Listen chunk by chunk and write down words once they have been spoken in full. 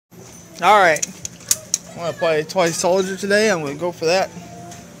Alright. I want to play Toy Soldier today. I'm going to go for that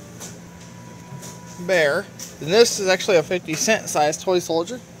bear. And this is actually a 50-cent size Toy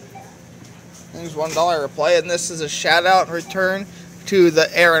Soldier. I think it's $1 a play. And this is a shout out in return to the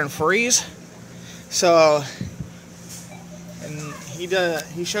Aaron Freeze. So, and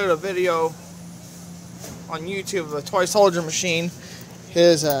he showed a video on YouTube of the Toy Soldier machine.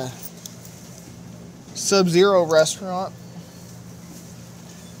 His Sub-Zero restaurant.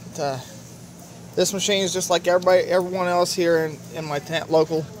 This machine is just like everyone else here in my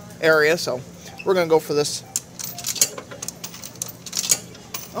local area, so we're gonna go for this.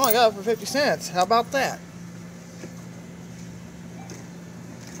 Oh, I got it for 50 cents. How about that?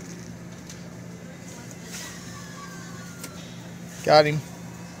 Got him.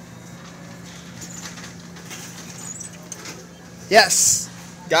 Yes,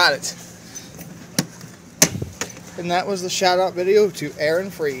 got it. And that was the shout out video to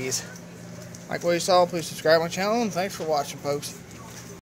Aaron Freeze. Like what you saw, please subscribe to my channel, and thanks for watching, folks.